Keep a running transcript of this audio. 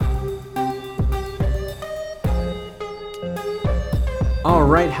All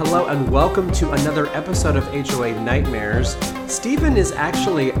right, hello and welcome to another episode of HOA Nightmares. Stephen is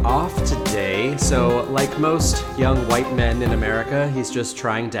actually off today, so like most young white men in America, he's just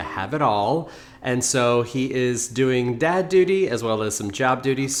trying to have it all. And so he is doing dad duty as well as some job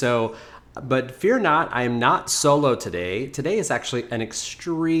duty. But fear not, I am not solo today. Today is actually an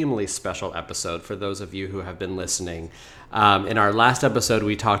extremely special episode for those of you who have been listening. In our last episode,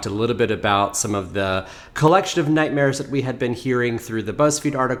 we talked a little bit about some of the collection of nightmares that we had been hearing through the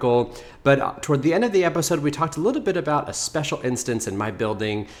BuzzFeed article. But toward the end of the episode, we talked a little bit about a special instance in my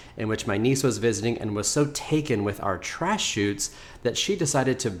building in which my niece was visiting and was so taken with our trash chutes that she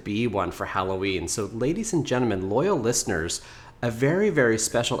decided to be one for Halloween. So, ladies and gentlemen, loyal listeners, a very, very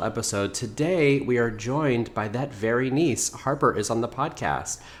special episode. Today, we are joined by that very niece. Harper is on the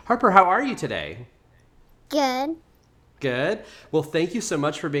podcast. Harper, how are you today? Good. Good. Well, thank you so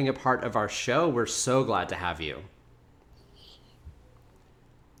much for being a part of our show. We're so glad to have you.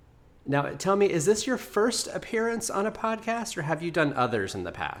 Now, tell me, is this your first appearance on a podcast, or have you done others in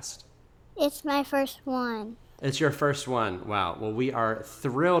the past? It's my first one. It's your first one. Wow. Well, we are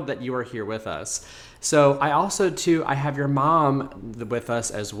thrilled that you are here with us. So I have your mom with us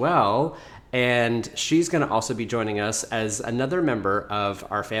as well. And she's going to also be joining us as another member of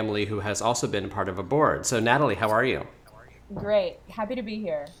our family who has also been part of a board. So Natalie, how are you? Great. Happy to be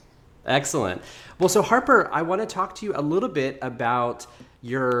here. Excellent. Well, so Harper, I want to talk to you a little bit about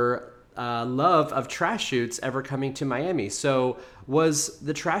your love of trash chutes ever coming to Miami. So was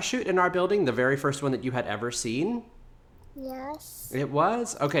the trash chute in our building the very first one that you had ever seen? Yes. It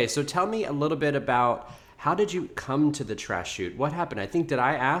was? Okay, so tell me a little bit about how did you come to the trash chute? What happened? I think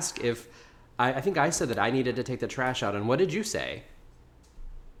I said that I needed to take the trash out, and what did you say?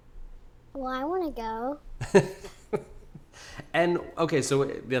 Well, I want to go. And okay, so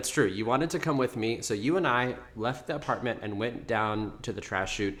that's true. You wanted to come with me, so you and I left the apartment and went down to the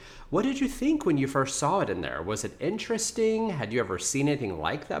trash chute. What did you think when you first saw it in there? Was it interesting? Had you ever seen anything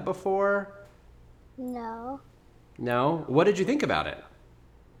like that before? No. No? What did you think about it?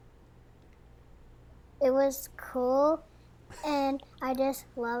 It was cool, and I just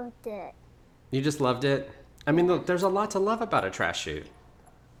loved it. You just loved it? I mean, look, there's a lot to love about a trash chute.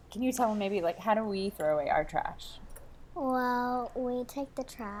 Can you tell them maybe, how do we throw away our trash? Well, we take the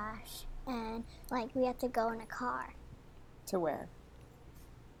trash, and, we have to go in a car. To where?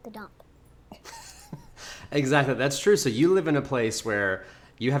 The dump. Exactly, that's true. So you live in a place where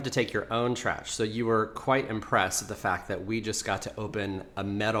you have to take your own trash. So you were quite impressed at the fact that we just got to open a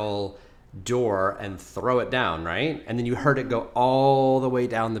metal door and throw it down, right? And then you heard it go all the way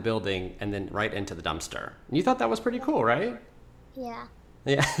down the building and then right into the dumpster. And you thought that was pretty cool, right? Yeah.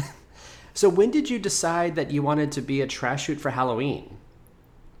 Yeah. So when did you decide that you wanted to be a trash chute for Halloween?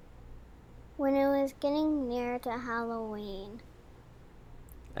 When it was getting near to Halloween.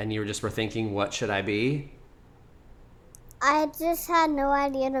 And you were thinking, what should I be? I just had no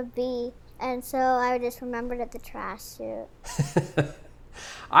idea to be, and so I just remembered at the trash chute.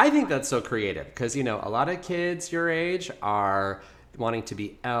 I think that's so creative because, a lot of kids your age are wanting to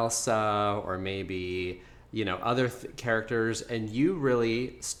be Elsa or maybe, other characters, and you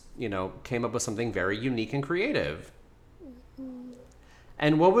really, came up with something very unique and creative. Mm-hmm.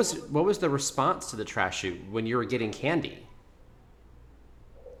 And what was the response to the trash chute when you were getting candy?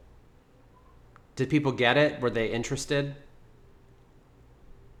 Did people get it? Were they interested?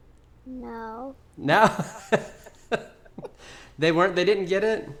 No. No? They didn't get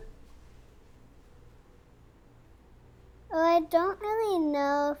it? Well, I don't really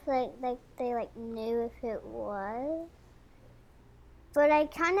know if they knew if it was. But I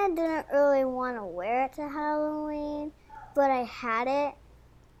kind of didn't really want to wear it to Halloween, but I had it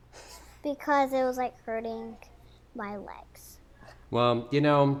because it was hurting my legs. Well,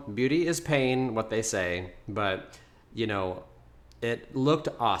 beauty is pain, what they say, but it looked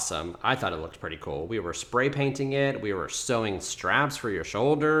awesome. I thought it looked pretty cool. We were spray painting it. We were sewing straps for your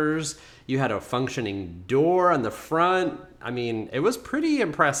shoulders. You had a functioning door on the front. I mean, it was pretty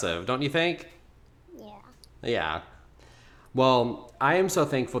impressive, don't you think? Yeah. Yeah. Well, I am so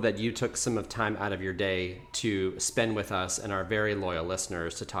thankful that you took some time out of your day to spend with us and our very loyal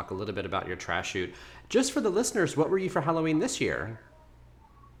listeners to talk a little bit about your trash chute. Just for the listeners, what were you for Halloween this year?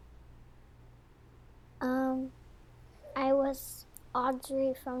 I was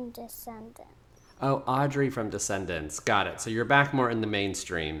Audrey from Descendants. Oh, Audrey from Descendants. Got it. So you're back more in the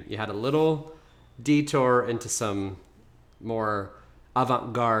mainstream. You had a little detour into some more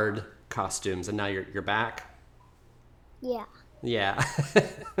avant-garde costumes, and now you're back? Yeah. Yeah.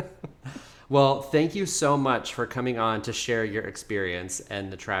 Well, thank you so much for coming on to share your experience and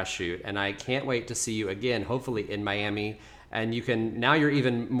the trash chute. And I can't wait to see you again, hopefully in Miami And now you're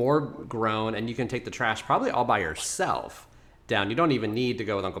even more grown, and you can take the trash probably all by yourself down. You don't even need to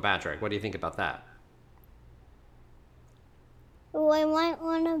go with Uncle Patrick. What do you think about that? Well, I might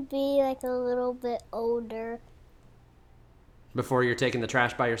want to be like a little bit older. Before you're taking the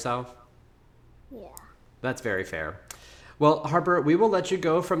trash by yourself? Yeah. That's very fair. Well, Harper, we will let you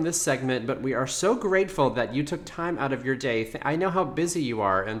go from this segment, but we are so grateful that you took time out of your day. I know how busy you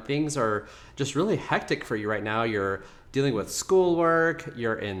are, and things are just really hectic for you right now. You're dealing with schoolwork,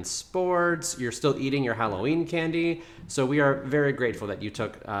 you're in sports, you're still eating your Halloween candy. So we are very grateful that you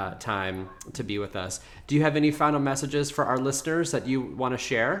took time to be with us. Do you have any final messages for our listeners that you want to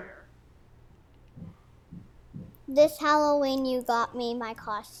share? This Halloween, you got me my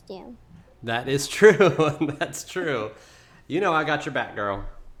costume. That is true. That's true. You know I got your back, girl.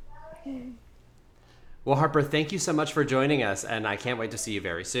 Well, Harper, thank you so much for joining us, and I can't wait to see you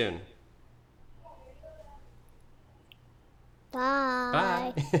very soon.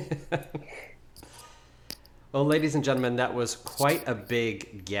 Bye. Bye. Well, ladies and gentlemen, that was quite a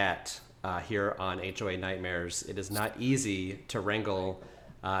big get here on HOA Nightmares. It is not easy to wrangle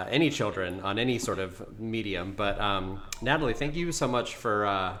any children on any sort of medium, but Natalie, thank you so much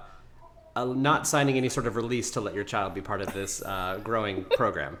for not signing any sort of release to let your child be part of this growing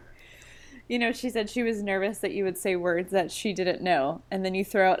program. You know, she said she was nervous that you would say words that she didn't know, and then you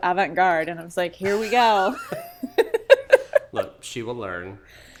throw out avant-garde, and I was like, here we go. Look, she will learn.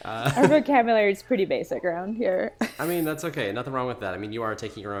 Our vocabulary is pretty basic around here. I mean, that's okay. Nothing wrong with that. I mean, you are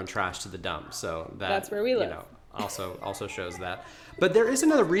taking your own trash to the dump, so that's where we live. You know, also shows that. But there is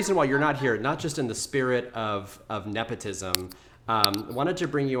another reason why you're not here, not just in the spirit of nepotism. Wanted to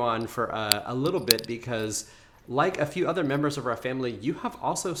bring you on for a little bit because, like a few other members of our family, you have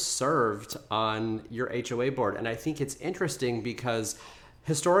also served on your HOA board. And I think it's interesting because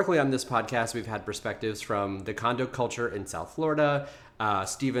historically on this podcast, we've had perspectives from the condo culture in South Florida,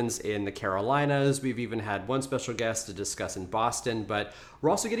 Stevens in the Carolinas. We've even had one special guest to discuss in Boston, but we're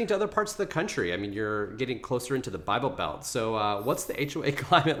also getting to other parts of the country. I mean, you're getting closer into the Bible Belt. So what's the HOA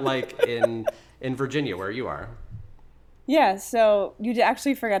climate like in Virginia, where you are? Yeah, so you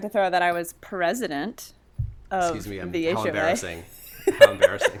actually forgot to throw out that I was president of Excuse me, the how HOA. embarrassing. How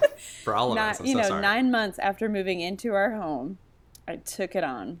embarrassing for all of us. I'm so sorry. 9 months after moving into our home, I took it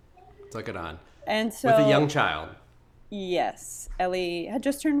on. Took it on. And so with a young child. Yes, Ellie had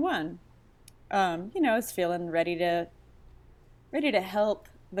just turned 1. Was feeling ready to help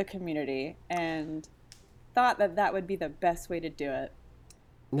the community, and thought that would be the best way to do it.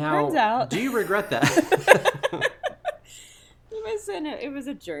 Now, turns out, do you regret that? It was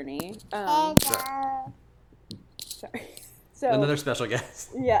a journey. Sorry. So another special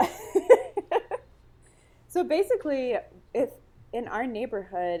guest. Yeah. So basically, in our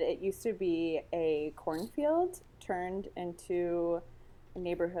neighborhood, it used to be a cornfield turned into a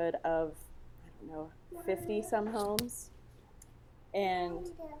neighborhood of, 50 some homes. And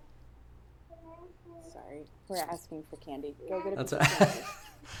sorry, we're asking for candy. Go get a piece of candy.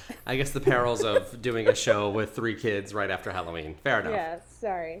 I guess the perils of doing a show with 3 kids right after Halloween. Fair enough. Yeah,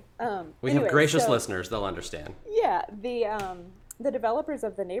 sorry. We have gracious listeners; they'll understand. Yeah, the developers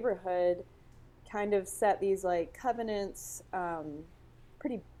of the neighborhood kind of set these like covenants,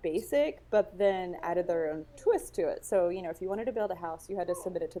 pretty basic, but then added their own twist to it. So if you wanted to build a house, you had to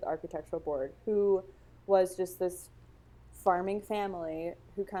submit it to the architectural board, who was just this farming family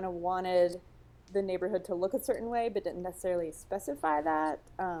who kind of wanted the neighborhood to look a certain way, but didn't necessarily specify that.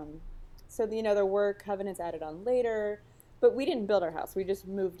 So there were covenants added on later, but we didn't build our house. We just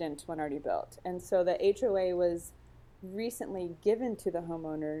moved into one already built. And so the HOA was recently given to the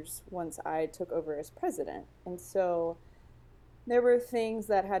homeowners once I took over as president. And so there were things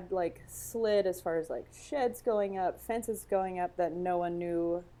that had like slid as far as like sheds going up, fences going up that no one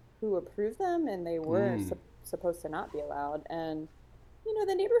knew who approved them, and they were supposed to not be allowed. And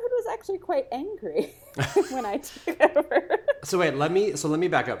the neighborhood was actually quite angry when I took over. So wait, let me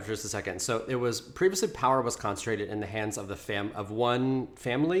back up for just a second. So it was previously power was concentrated in the hands of of one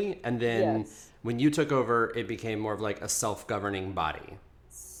family, and then when you took over, it became more of like a self-governing body.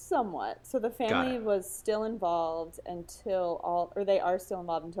 Somewhat. So the family was still involved they are still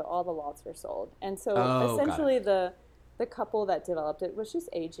involved until all the lots were sold. And so essentially the couple that developed it was just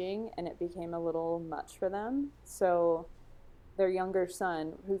aging, and it became a little much for them. So their younger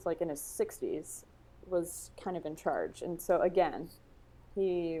son, who's like in his 60s, was kind of in charge. And so, again,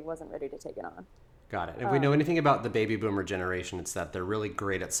 he wasn't ready to take it on. Got it. If we know anything about the baby boomer generation, it's that they're really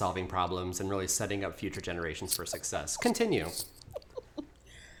great at solving problems and really setting up future generations for success. Continue.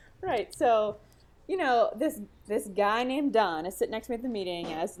 Right. So, you know, this guy named Don is sitting next to me at the meeting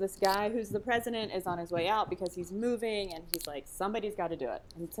as this guy who's the president is on his way out because he's moving, and he's like, somebody's got to do it.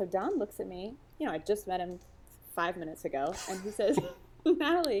 And so Don looks at me. You know, I just met him 5 minutes ago, and he says,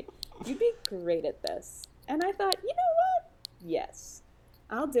 Natalie, you'd be great at this. And I thought, you know what? Yes,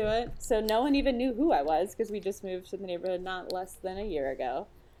 I'll do it. So no one even knew who I was because we just moved to the neighborhood not less than a year ago.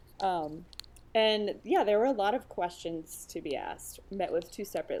 And yeah, there were a lot of questions to be asked. Met with 2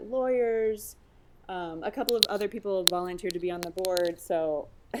 separate lawyers. A couple of other people volunteered to be on the board. So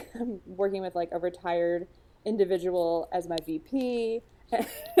I'm working with like a retired individual as my VP.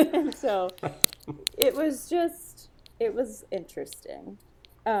 And so it was interesting.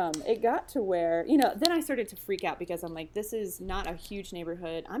 It got to where, you know, then I started to freak out because I'm like, this is not a huge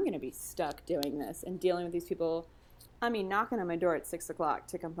neighborhood. I'm going to be stuck doing this and dealing with these people. I mean, knocking on my door at 6 o'clock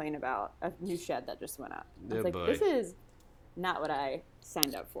to complain about a new shed that just went up. I was like, boy. This is not what I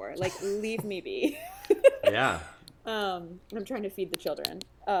signed up for. Like, leave me be. Yeah. I'm trying to feed the children.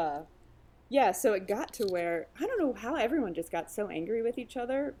 Yeah, so it got to where, I don't know how everyone just got so angry with each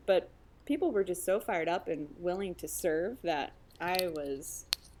other, but people were just so fired up and willing to serve that I was,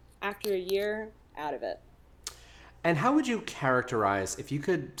 after a year, out of it. And how would you characterize, if you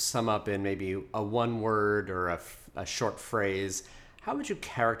could sum up in maybe a one word or a short phrase, how would you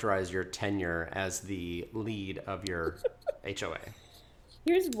characterize your tenure as the lead of your HOA?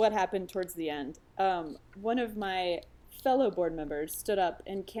 Here's what happened towards the end. One of my fellow board members stood up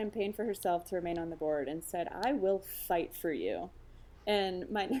and campaigned for herself to remain on the board and said, I will fight for you. And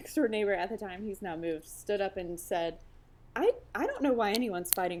my next door neighbor at the time, he's now moved, stood up and said, I don't know why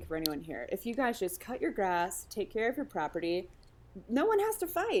anyone's fighting for anyone here. If you guys just cut your grass, take care of your property, no one has to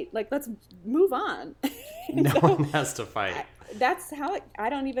fight. Like, let's move on. No one has to fight. That's how I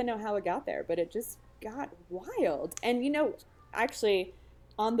don't even know how it got there, but it just got wild. And, you know, actually,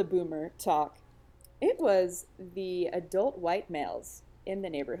 on the boomer talk, it was the adult white males in the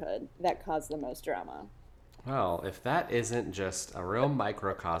neighborhood that caused the most drama. Well, if that isn't just a real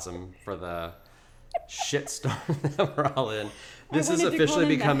microcosm for the shitstorm that we're all in, this has officially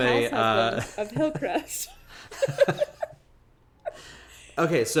become of Hillcrest.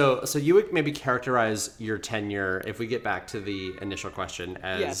 Okay, so you would maybe characterize your tenure, if we get back to the initial question,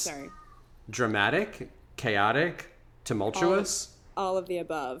 as dramatic, chaotic, tumultuous? All of the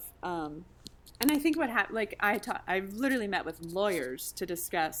above. And I think what happened, like, I literally met with lawyers to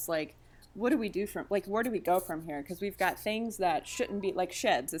discuss, like, what do we do from, like, where do we go from here? Because we've got things that shouldn't be, like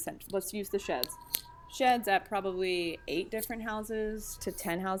sheds, essentially. Let's use the sheds. Sheds at probably 8 different houses to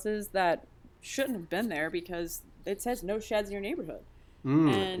 10 houses that shouldn't have been there because it says no sheds in your neighborhood.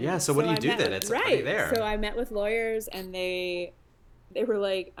 Yeah, so what do you do then? It's already there. So I met with lawyers and they were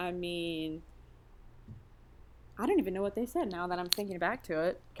like, I mean, I don't even know what they said now that I'm thinking back to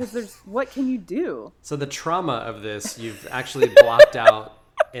it, because what can you do? So the trauma of this, you've actually blocked out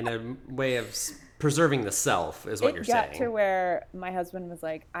in a way of preserving the self, is what you're saying. It got to where my husband was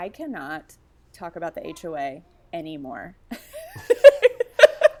like, I cannot talk about the HOA anymore.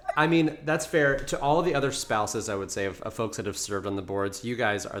 I mean, that's fair. To all the other spouses, I would say, of folks that have served on the boards, you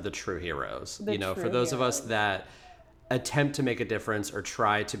guys are the true heroes. For those of us that attempt to make a difference or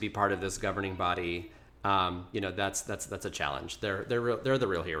try to be part of this governing body, that's a challenge. They're the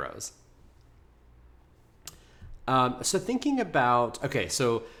real heroes. So thinking about, okay,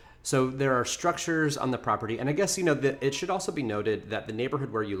 so there are structures on the property, and I guess, it should also be noted that the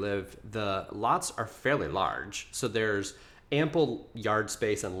neighborhood where you live, the lots are fairly large. So there's ample yard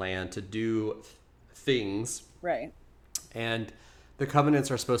space and land to do things. Right. And the covenants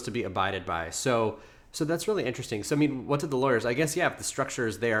are supposed to be abided by. So that's really interesting. So, I mean, what did the lawyers, I guess, if the structure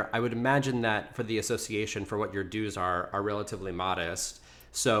is there, I would imagine that for the association, for what your dues are relatively modest.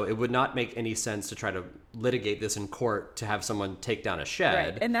 So it would not make any sense to try to litigate this in court to have someone take down a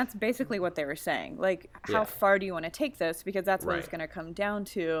shed. Right. And that's basically what they were saying. Like, how far do you want to take this? Because that's what it's going to come down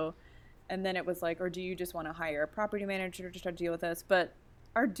to. And then it was like, or do you just want to hire a property manager to try to deal with this? But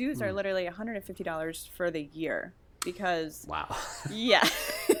our dues are literally $150 for the year because, wow, yeah,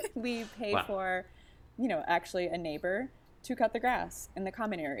 we pay for, actually a neighbor to cut the grass in the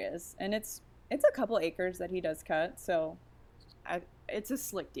common areas, and it's a couple acres that he does cut, so it's a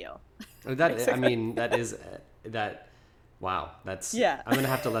slick deal. Wow, that's I'm gonna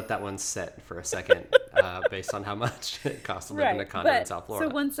have to let that one sit for a second, based on how much it costs to live in a condo in South Florida.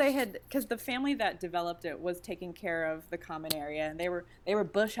 So once they had, because the family that developed it was taking care of the common area, and they were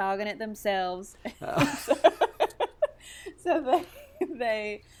bush hogging it themselves. So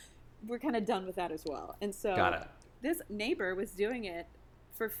they were kind of done with that as well, and so Got it. This neighbor was doing it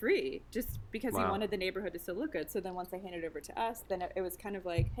for free just because he Wow. wanted the neighborhood to still look good. So then once they handed it over to us, then it was kind of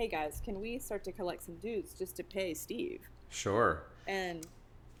like, hey guys, can we start to collect some dues just to pay Steve? Sure. And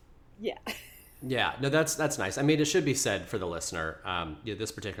yeah. Yeah, no, that's nice. I mean, it should be said for the listener,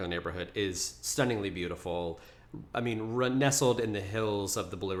 this particular neighborhood is stunningly beautiful. I mean, nestled in the hills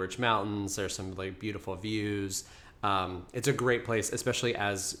of the Blue Ridge Mountains, there's some like beautiful views. It's a great place, especially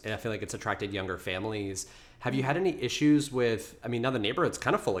as I feel like it's attracted younger families. Have you had any issues with, I mean, now the neighborhood's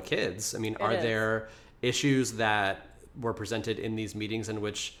kind of full of kids. I mean, are there issues that were presented in these meetings in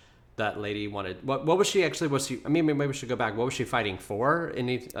which that lady wanted, what was she, I mean, maybe we should go back. What was she fighting for?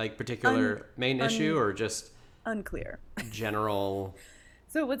 Any like particular main issue or just unclear general?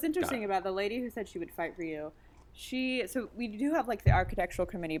 So what's interesting about the lady who said she would fight for you, so we do have like the architectural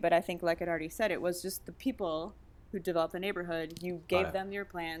committee, but I think like I'd already said, it was just the people who developed the neighborhood. You gave them your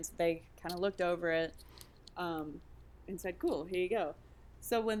plans. They kind of looked over it and said, cool, here you go.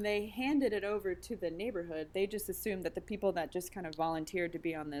 So when they handed it over to the neighborhood, they just assumed that the people that just kind of volunteered to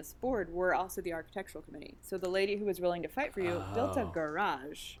be on this board were also the architectural committee. So the lady who was willing to fight for you built a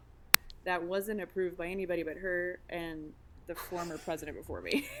garage that wasn't approved by anybody but her and the former president before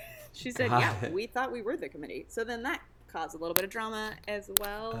me. She said, yeah, we thought we were the committee. So then that caused a little bit of drama as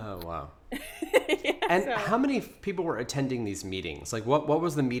well. Oh, wow. And how many people were attending these meetings? Like, what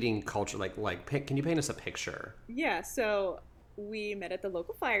was the meeting culture like? Can you paint us a picture? Yeah, so we met at the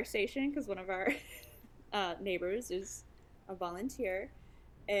local fire station because one of our neighbors is a volunteer,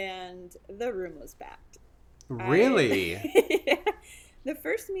 and the room was packed. Really? Yeah. The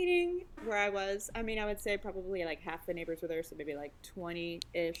first meeting where I would say probably like half the neighbors were there, so maybe like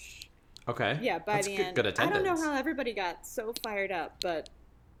 20-ish. Okay. Yeah, by the end. Good attendance. I don't know how everybody got so fired up, but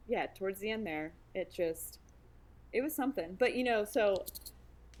yeah, towards the end there, it was something. But, so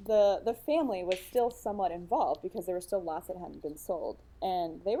the family was still somewhat involved because there were still lots that hadn't been sold.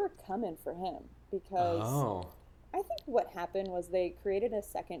 And they were coming for him because I think what happened was they created a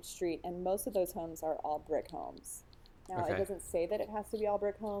second street, and most of those homes are all brick homes. Now, It doesn't say that it has to be all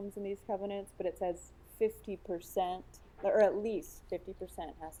brick homes in these covenants, but it says 50%, or at least 50%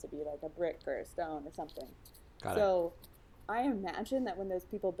 has to be like a brick or a stone or something. Got so I imagine that when those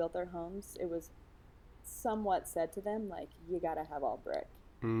people built their homes, it was somewhat said to them, like, you got to have all brick.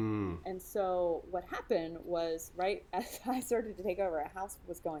 And so what happened was, right as I started to take over, a house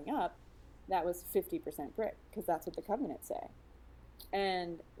was going up that was 50% brick, because that's what the covenants say.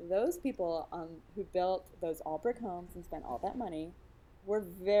 And those people who built those all brick homes and spent all that money were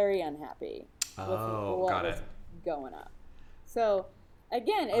very unhappy with what was going up. So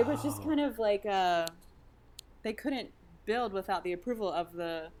again, it was just kind of like they couldn't build without the approval of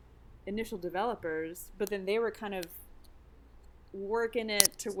the initial developers, but then they were kind of working it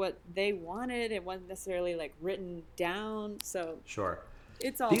to what they wanted. It wasn't necessarily like written down. So sure.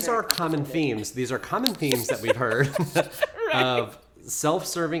 It's all These are common themes. These are common themes that we've heard of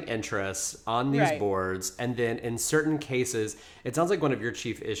self-serving interests on these boards. And then in certain cases, it sounds like one of your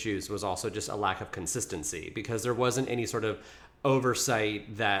chief issues was also just a lack of consistency, because there wasn't any sort of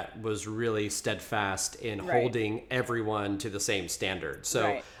oversight that was really steadfast in holding everyone to the same standard.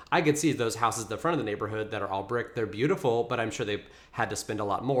 So I could see those houses at the front of the neighborhood that are all brick. They're beautiful, but I'm sure they had to spend a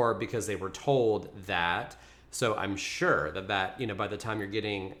lot more because they were told that. So I'm sure that by the time you're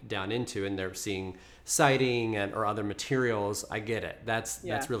getting down into and they're seeing siding or other materials, I get it.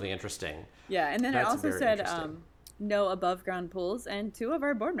 That's really interesting. Yeah, and then it also said no above ground pools, and 2 of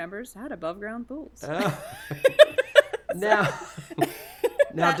our board members had above ground pools. Now,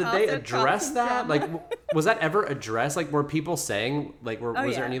 did they address that? Like, was that ever addressed? Like, were people saying, like,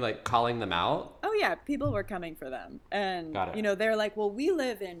 was there any, like, calling them out? Oh, yeah. People were coming for them. And, they're like, well, we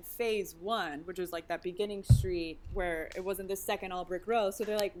live in phase 1, which was, like, that beginning street where it wasn't the second all brick row. So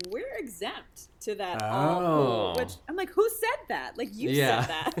they're like, we're exempt to that all pool. Which, I'm like, who said that? Like, you said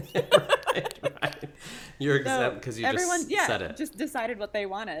that. right. You're exempt because you just said it. Just decided what they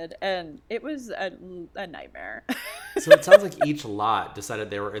wanted. And it was a nightmare. So it sounds like each lot decided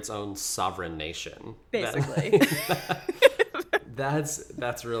they were its own sovereign nation. Basically.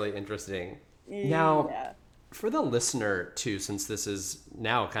 That's really interesting. Now, for the listener, too, since this is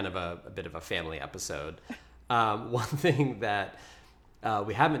now kind of a bit of a family episode, one thing that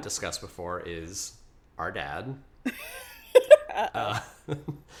we haven't discussed before is our dad.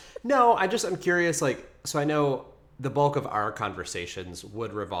 No, I'm curious, like, so I know the bulk of our conversations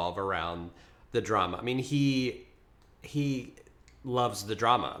would revolve around the drama. I mean, he loves the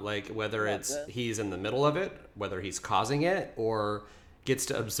drama, like whether he's in the middle of it, whether he's causing it or gets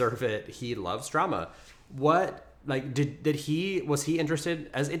to observe it, he loves drama. What, like, was he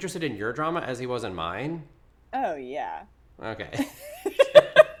interested in your drama as he was in mine? Oh, yeah. Okay.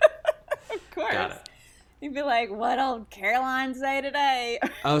 course. Got it. He'd be like, what'll Caroline say today?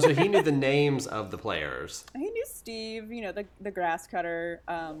 Oh, so he knew the names of the players. He knew Steve, you know, the grass cutter.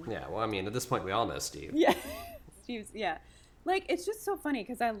 Yeah, well, I mean, at this point, we all know Steve. Yeah. Steve's, yeah. Like, it's just so funny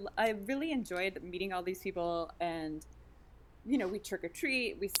because I really enjoyed meeting all these people and, you know, we trick or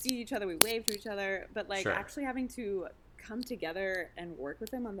treat, we see each other, we wave to each other, but like Sure. actually having to come together and work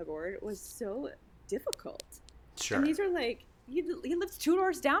with him on the board was so difficult. Sure. And these are like, he lives 2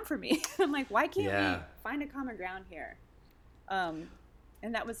 doors down from me. I'm like, why can't Yeah. we find a common ground here? And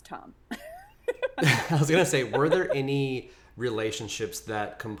that was Tom. I was going to say, were there any relationships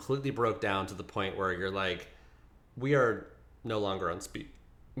that completely broke down to the point where you're like, we are no longer on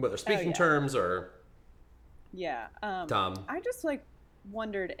whether speaking yeah. terms or Yeah. Tom? I just like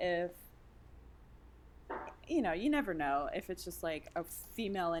wondered if, you know, you never know if it's just like a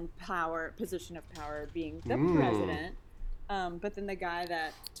female in position of power being the president. But then the guy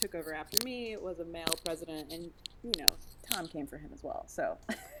that took over after me was a male president, and you know, Tom came for him as well. So,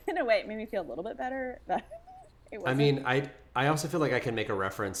 in a way, it made me feel a little bit better. But it wasn't. I mean, I also feel like I can make a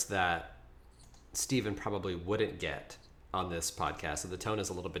reference that Stephen probably wouldn't get on this podcast, so the tone is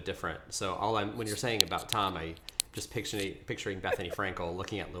a little bit different. So when you're saying about Tom, I just picturing Bethany Frankel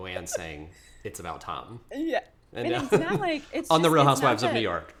looking at Luann saying it's about Tom. Yeah. And it's not like it's on the just- Real it's Housewives not of that- New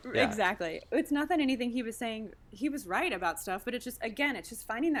York. Yeah. Exactly. It's not that anything he was saying, he was right about stuff, but it's just, again, it's just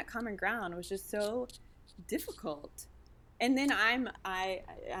finding that common ground was just so difficult. And then I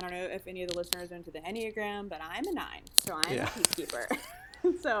don't know if any of the listeners are into the Enneagram, but I'm a 9, so I'm a peacekeeper.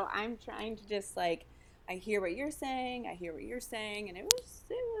 So I'm trying to just like, I hear what you're saying, and it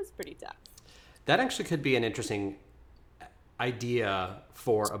was pretty tough. That actually could be an interesting idea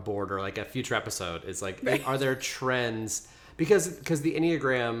for a board or like a future episode. Is like, are there trends? Because the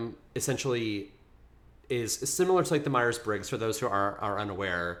Enneagram essentially is similar to like the Myers-Briggs for those who are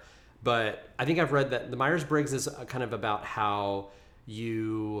unaware. But I think I've read that the Myers-Briggs is kind of about how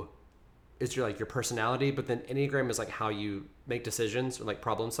it's your personality, but then Enneagram is like how you make decisions or like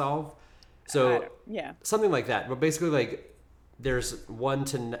problem solve. So yeah, something like that. But basically, like there's 1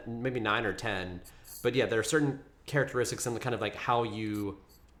 to maybe 9 or 10, but yeah, there are certain characteristics and kind of like how you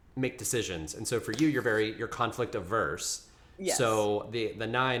make decisions. And so for you, you're conflict averse. Yes. So the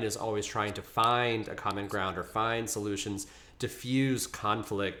 9 is always trying to find a common ground or find solutions, diffuse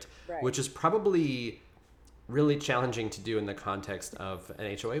conflict, Right. which is probably really challenging to do in the context of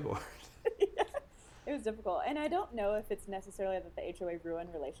an HOA board. It was difficult. And I don't know if it's necessarily that the HOA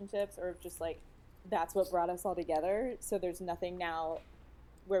ruined relationships or if just like that's what brought us all together. So there's nothing now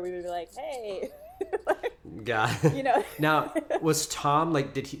where we would be like, hey, God. you know. Now, was Tom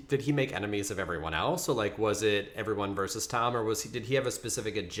like did he make enemies of everyone else? So like was it everyone versus Tom, or did he have a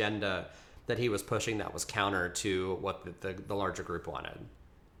specific agenda that he was pushing that was counter to what the larger group wanted?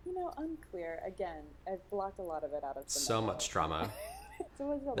 You know, unclear. Again, I've blocked a lot of it out of the So memo. much trauma. There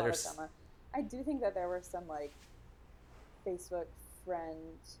was a lot There's- of drama. I do think that there were some like Facebook friend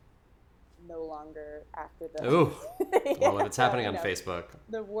no longer after the Ooh. Well, if it's So, happening you on know, Facebook.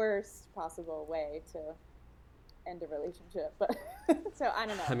 the worst possible way to end a relationship. But so I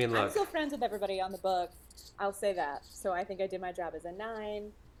don't know. I mean, I'm look. still friends with everybody on the book. I'll say that. So I think I did my job as a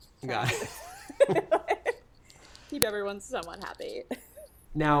 9. God. Keep everyone somewhat happy.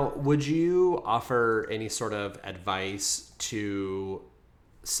 Now, would you offer any sort of advice to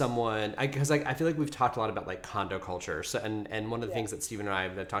someone? Because I feel like we've talked a lot about like condo culture. So, and one of the things that Stephen and I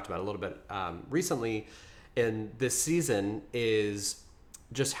have talked about a little bit recently in this season is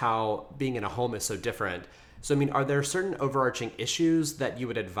just how being in a home is so different. So, I mean, are there certain overarching issues that you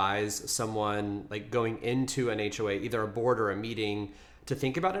would advise someone like going into an HOA, either a board or a meeting, to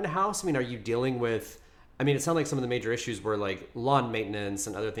think about in a house? I mean, are you dealing with, I mean, it sounded like some of the major issues were like lawn maintenance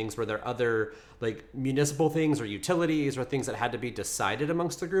and other things. Were there other like municipal things or utilities or things that had to be decided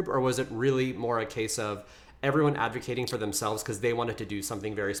amongst the group? Or was it really more a case of everyone advocating for themselves because they wanted to do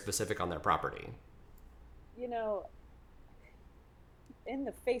something very specific on their property? You know, in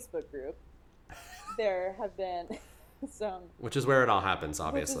the Facebook group, there have been some... Which is where it all happens,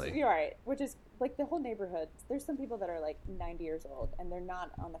 obviously. You're right. Which is, like, the whole neighborhood. There's some people that are, like, 90 years old, and they're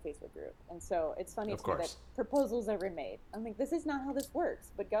not on the Facebook group. And so it's funny Of to me that course. proposals are made. I'm like, this is not how this works,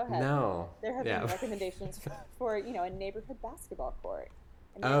 but go ahead. No. There have Yeah. been recommendations for, you know, a neighborhood basketball court.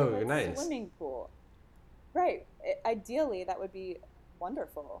 A Oh, neighborhood nice. Swimming pool. Right. Ideally, that would be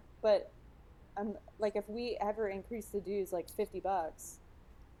wonderful. But, like, if we ever increase the dues, like, $50,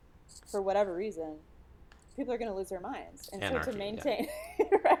 for whatever reason, people are going to lose their minds. And Anarchy, so to maintain,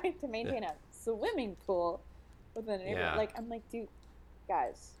 right, to maintain a swimming pool within a neighborhood, Yeah. like, I'm like, dude,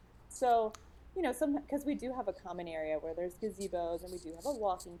 guys. So you know, some, because we do have a common area where there's gazebos and we do have a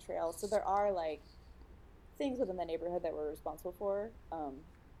walking trail. So there are like things within the neighborhood that we're responsible for.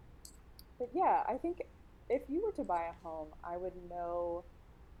 But yeah, I think if you were to buy a home, I would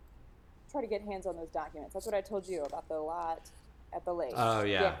try to get hands on those documents. That's what I told you about the lot at the lake. Oh,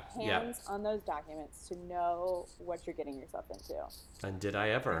 yeah. Get hands on those documents to know what you're getting yourself into. And did I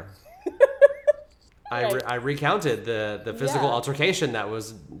ever? Right. I recounted the physical Yeah. altercation that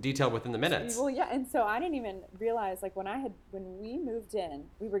was detailed within the minutes. Well, yeah, and so I didn't even realize, like, when we moved in,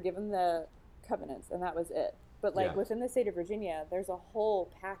 we were given the covenants, and that was it. But like Yeah. within the state of Virginia, there's a whole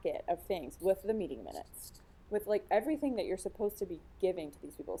packet of things with the meeting minutes, with like everything that you're supposed to be giving to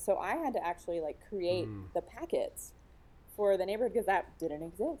these people. So I had to actually like create the packets for the neighborhood because that didn't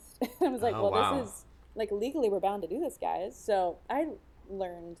exist. I was like, Oh, well, wow. this is like legally we're bound to do this, guys. So I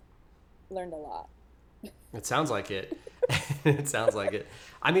learned a lot. It sounds like it. It sounds like it.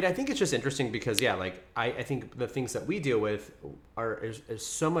 I mean, I think it's just interesting because, yeah, like I think the things that we deal with is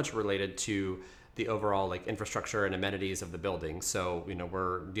so much related to the overall like infrastructure and amenities of the building. So, you know,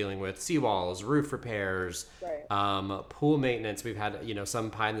 we're dealing with seawalls, roof repairs, Right. pool maintenance. We've had, you know,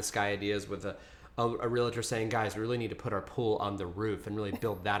 some pie in the sky ideas with a realtor saying, guys, we really need to put our pool on the roof and really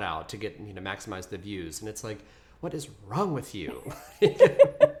build that out to get, you know, maximize the views. And it's like, what is wrong with you?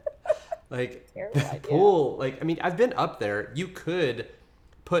 Like Terrible the idea. pool, like, I mean, I've been up there. You could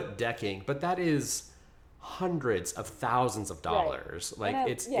put decking, but that is hundreds of thousands of dollars. Like, And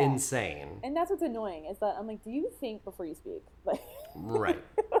it's yeah. insane. And that's what's annoying is that I'm like, do you think before you speak? Like, Right.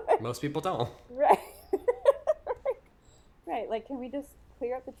 Most people don't. right. Right. Like, can we just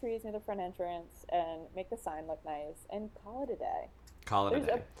clear up the trees near the front entrance and make the sign look nice and call it a day? Call it a There's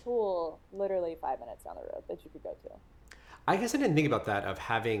day. a pool literally 5 minutes down the road that you could go to. I guess I didn't think about that, of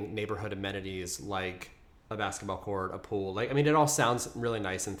having neighborhood amenities like a basketball court, a pool. Like, I mean, it all sounds really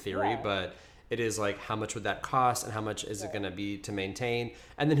nice in theory, Yeah. but it is like, how much would that cost and how much is it going to be to maintain?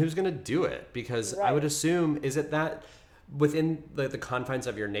 And then who's going to do it? Because I would Right. assume, is it that within the confines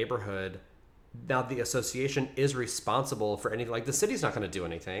of your neighborhood, now the association is responsible for anything? Like, the city's not going to do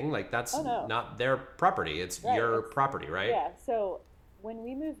anything. Like, that's Oh, no. not their property. It's Right, your it's- property, right? Yeah. So when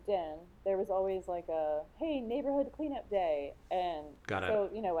we moved in, there was always like a, hey, neighborhood cleanup day. And Got it. so,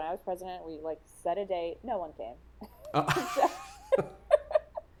 you know, when I was president, we like set a date. No one came. Oh.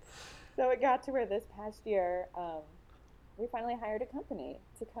 So it got to where this past year, we finally hired a company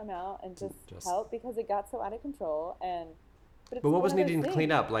to come out and just help because it got so out of control. But it's But what was one of needing those to clean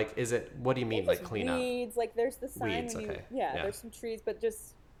things. up? Like, is it, what do you mean, It's like just clean up? weeds, like there's the sign Weeds, when you, okay. yeah, Yeah. there's some trees, but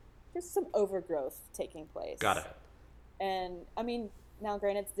just some overgrowth taking place. Got it. And I mean, now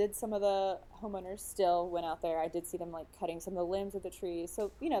granted, did some of the homeowners still went out there? I did see them like cutting some of the limbs of the trees.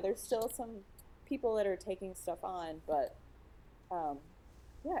 So, you know, there's still some people that are taking stuff on, but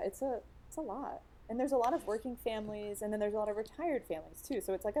yeah, it's a lot. And there's a lot of working families, and then there's a lot of retired families too.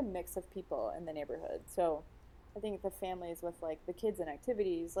 So it's like a mix of people in the neighborhood. So I think the families with like the kids and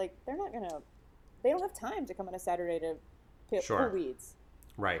activities, like they don't have time to come on a Saturday to Sure. pull weeds.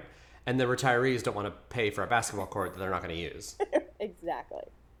 Right. And the retirees don't want to pay for a basketball court that they're not going to use. Exactly.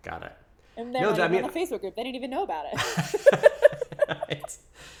 Got it. And they're No, not I even mean- on the Facebook group. They didn't even know about it. Right.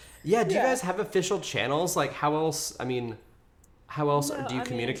 Yeah, do you Yeah. guys have official channels? Like, how else, I mean, how else No, do you I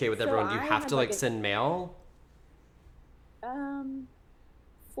communicate mean, with so everyone? Do you I have had, to, like, like, a- send mail?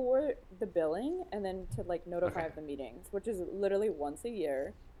 For the billing and then to like notify Okay. of the meetings, which is literally once a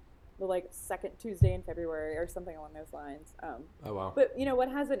year, the like second Tuesday in February or something along those lines. Oh, wow. But you know what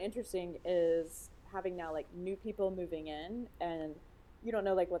has been interesting is having now like new people moving in, and you don't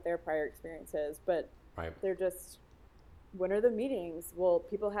know like what their prior experience is, but Right. they're just, when are the meetings? Well,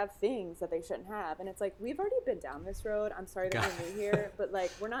 people have things that they shouldn't have, and it's like, we've already been down this road. I'm sorry that Got you're new here, but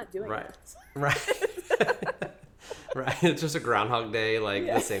like we're not doing Right. this. Right. Right. It's just a Groundhog Day, like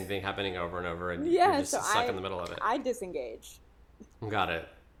Yeah. the same thing happening over and over, and Yeah, you're just so stuck in the middle of it. I disengage. Got it.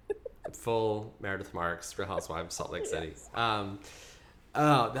 Full Meredith Marks, Real Housewives, Salt Lake City. Yes.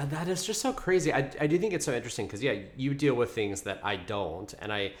 Oh, that is just so crazy. I do think it's so interesting because, yeah, you deal with things that I don't,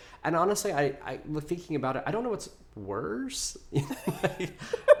 and honestly, I thinking about it, I don't know what's worse.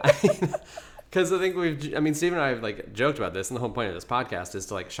 Because I think Steve and I have like joked about this, and the whole point of this podcast is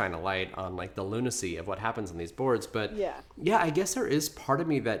to like shine a light on like the lunacy of what happens on these boards. But yeah, I guess there is part of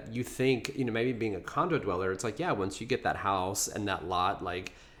me that you think, you know, maybe being a condo dweller, it's like, yeah, once you get that house and that lot,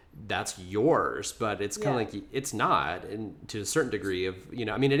 like that's yours, but it's kind of like it's not, and to a certain degree of, you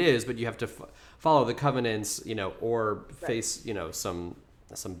know, I mean it is, but you have to follow the covenants, you know, or face, you know, some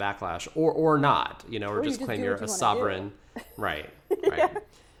backlash, or not, you know, or Or you just just claim do you're what you a wanna do. sovereign, right?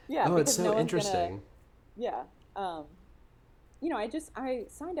 Yeah, Oh, it's because so no one's interesting. yeah. I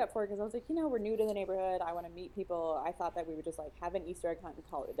signed up for it because I was like, we're new to the neighborhood. I want to meet people. I thought that we would just like have an Easter egg hunt and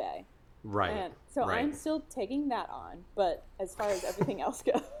call it a day. Right. And so right. I'm still taking that on, but as far as everything else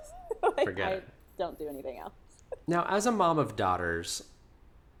goes, Forget it. Don't do anything else. Now, as a mom of daughters,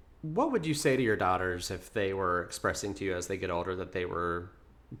 what would you say to your daughters if they were expressing to you as they get older that they were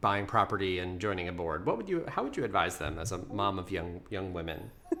buying property and joining a board? How would you advise them as a mom of young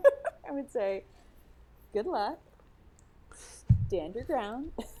women? I would say, good luck. Stand your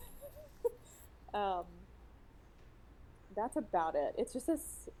ground. That's about it. It's just a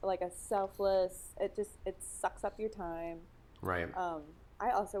selfless. It sucks up your time. Right.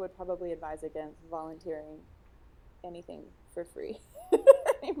 I also would probably advise against volunteering anything for free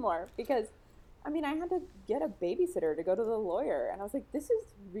anymore because, I had to get a babysitter to go to the lawyer, and I was like, this is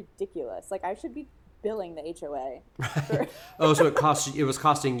ridiculous. Like, I should be billing the HOA. Oh, so it was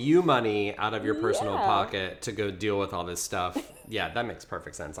costing you money out of your personal pocket to go deal with all this stuff. Yeah, that makes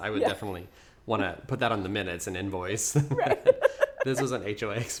perfect sense. I would definitely want to put that on the minutes and invoice. Right. This was an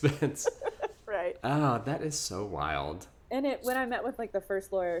HOA expense. Right. Oh, that is so wild. And when I met with like the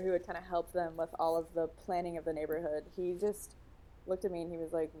first lawyer who had kind of helped them with all of the planning of the neighborhood, he just looked at me and he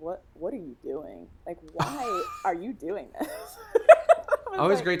was like, what are you doing? Like, why are you doing this?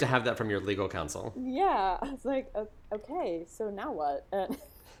 Always like, great to have that from your legal counsel. Yeah. I was like, okay, so now what?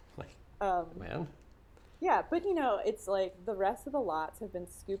 Man. Yeah, but it's like the rest of the lots have been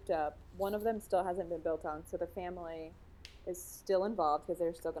scooped up. One of them still hasn't been built on, so the family is still involved because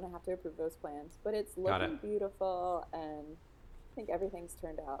they're still going to have to approve those plans. But it's looking beautiful, and I think everything's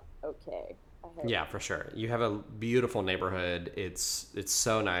turned out okay. Yeah, for sure. You have a beautiful neighborhood. It's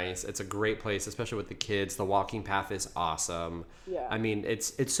so nice. It's a great place, especially with the kids. The walking path is awesome. Yeah.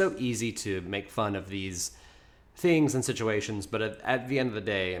 It's so easy to make fun of these things and situations, but at the end of the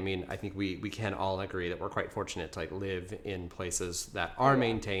day, I think we can all agree that we're quite fortunate to like live in places that are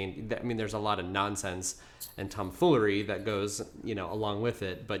maintained. There's a lot of nonsense and tomfoolery that goes, along with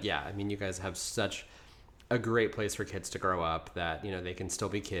it. But yeah, you guys have such a great place for kids to grow up that, they can still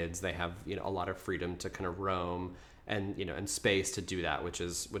be kids. They have, a lot of freedom to kind of roam and, and space to do that, which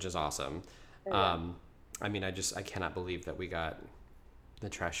is awesome. Yeah. I cannot believe that we got the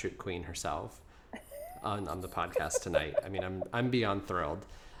trash chute queen herself on the podcast tonight. I'm beyond thrilled.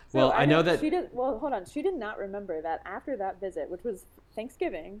 So well, I know that hold on. She did not remember that after that visit, which was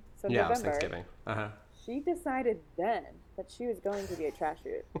Thanksgiving, so yeah, November. It was Thanksgiving. Uh-huh. She decided then that she was going to be a trash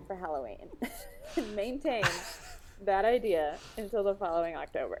chute for Halloween and maintain that idea until the following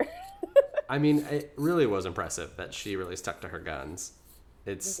October. It really was impressive that she really stuck to her guns.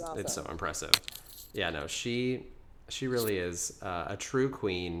 It's so impressive. Yeah, no, she really is a true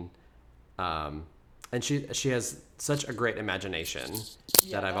queen. And she has such a great imagination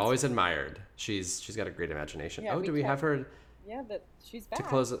that I've always admired. She's got a great imagination. Yeah, do we have her? Yeah, but she's back. To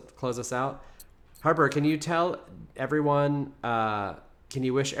close us out. Harper, can you tell everyone? Can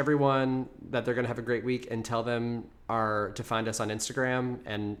you wish everyone that they're going to have a great week and tell them to find us on Instagram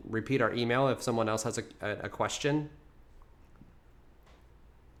and repeat our email if someone else has a question?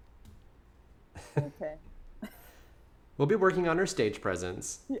 Okay. We'll be working on her stage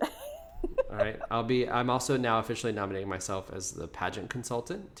presence. Yeah. All right. I'm also now officially nominating myself as the pageant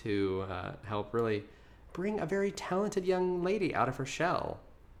consultant to help really bring a very talented young lady out of her shell.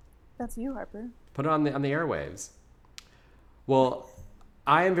 That's you, Harper. Put it on the airwaves. Well,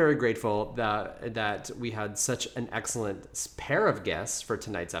 I am very grateful that we had such an excellent pair of guests for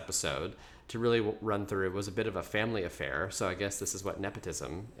tonight's episode to really run through. It was a bit of a family affair, so I guess this is what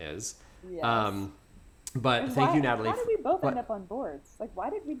nepotism is. Yes. But thank you, Natalie. How did we both end up on boards? Like, why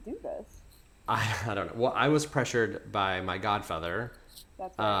did we do this? I don't know. Well, I was pressured by my godfather.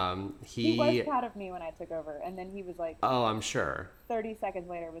 That's right. He was proud of me when I took over, and then he was like, "Oh, I'm sure." 30 seconds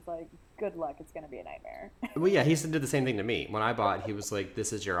later, was like, "Good luck. It's going to be a nightmare." Well, yeah, he did the same thing to me when I bought. He was like,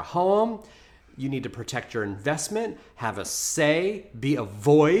 "This is your home. You need to protect your investment. Have a say. Be a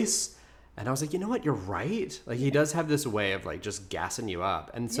voice." And I was like, "You know what? You're right." Like he does have this way of like just gassing you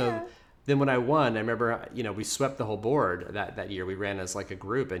up, and so. Yeah. Then when I won, I remember, we swept the whole board that year. We ran as like a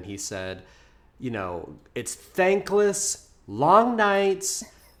group, and he said, it's thankless, long nights.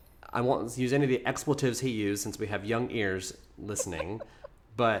 I won't use any of the expletives he used since we have young ears listening,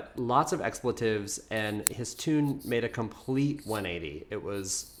 but lots of expletives, and his tune made a complete 180. It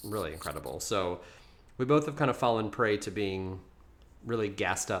was really incredible. So we both have kind of fallen prey to being really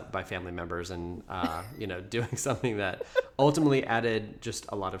gassed up by family members and, doing something that ultimately added just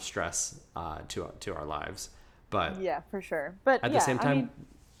a lot of stress to our lives. But yeah, for sure. But at the same time,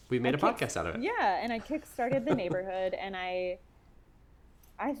 we made a podcast out of it. Yeah, and I kickstarted the neighborhood, and I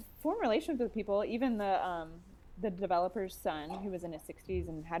form relationships with people, even the the developer's son, who was in his 60s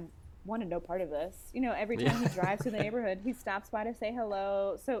and wanted no part of this. You know, every time he drives through the neighborhood, he stops by to say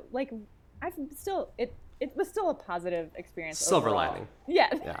hello. So like, it was still a positive experience. Silver overall. lining. Yeah.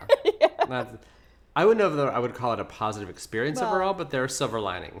 Yeah. I wouldn't know if I would call it a positive experience overall, but there are silver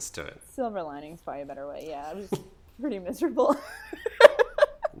linings to it. Silver linings, probably a better way. Yeah, I was pretty miserable.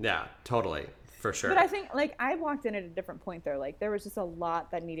 Yeah, totally. For sure. But I think, like, I walked in at a different point there. Like, there was just a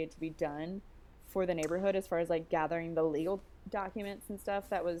lot that needed to be done for the neighborhood as far as, like, gathering the legal documents and stuff.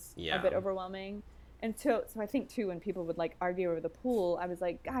 That was a bit overwhelming. And so I think, too, when people would, like, argue over the pool, I was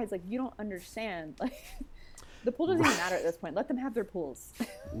like, guys, like, you don't understand. Like, the pool doesn't even matter at this point. Let them have their pools.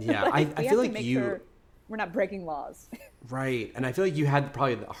 Yeah, like, I feel like sure we're not breaking laws. Right. And I feel like you had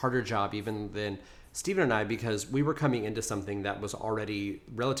probably a harder job even than Stephen and I, because we were coming into something that was already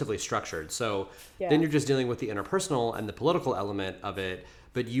relatively structured. So then you're just dealing with the interpersonal and the political element of it.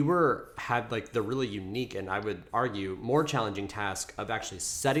 But you had like the really unique, and I would argue more challenging task of actually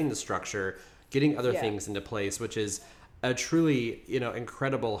setting the structure, getting other things into place, which is a truly,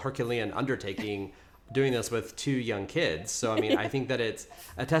 incredible Herculean undertaking doing this with 2 young kids. So, I mean, I think that it's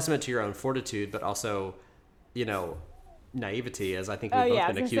a testament to your own fortitude, but also, naivety, as I think we've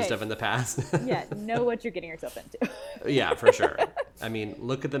both been accused of in the past. Yeah, know what you're getting yourself into. Yeah, for sure. I mean,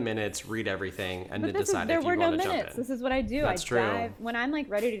 look at the minutes, read everything, and then decide if you want to jump in. This is what I do. That's true. When I'm like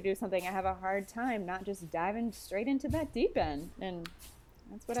ready to do something, I have a hard time not just diving straight into that deep end, and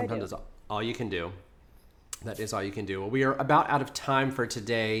that's what I do. Sometimes that's all you can do. That is all you can do. Well, we are about out of time for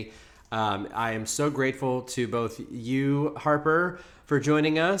today. I am so grateful to both you, Harper, for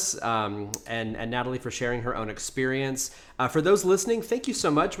joining us, and Natalie for sharing her own experience. For those listening, thank you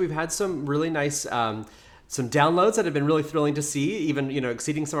so much. We've had some really nice some downloads that have been really thrilling to see, even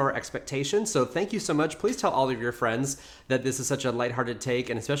exceeding some of our expectations. So thank you so much. Please tell all of your friends that this is such a lighthearted take,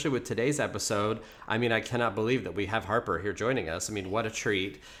 and especially with today's episode. I mean, I cannot believe that we have Harper here joining us. I mean, what a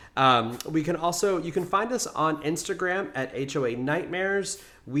treat. You can find us on Instagram at HOA Nightmares.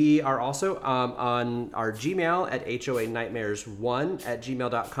 We are also on our Gmail at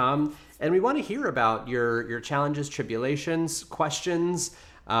HOANightmares1@gmail.com. And we want to hear about your challenges, tribulations, questions,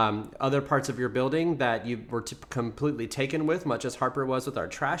 other parts of your building that you were completely taken with, much as Harper was with our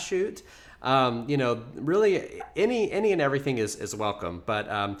trash chute. Really any and everything is welcome.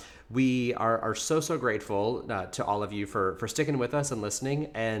 But we are so grateful to all of you for sticking with us and listening,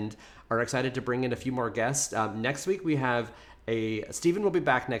 and are excited to bring in a few more guests. Next week we have Stephen will be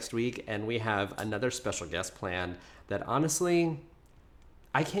back next week, and we have another special guest planned that honestly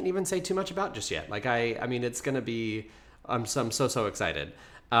I can't even say too much about just yet. Like I mean it's gonna be I'm so excited.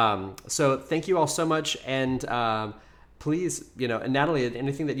 So thank you all so much, and please, and Natalie,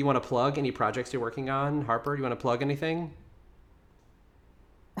 anything that you want to plug, any projects you're working on? Harper, you want to plug anything?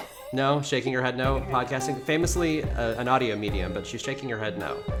 No? Shaking her head no? Podcasting? Famously an audio medium, but she's shaking her head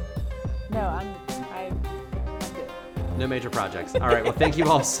no. No, I'm good. No major projects. All right, well, thank you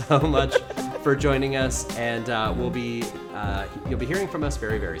all so much for joining us, and you'll be hearing from us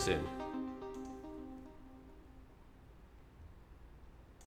very, very soon.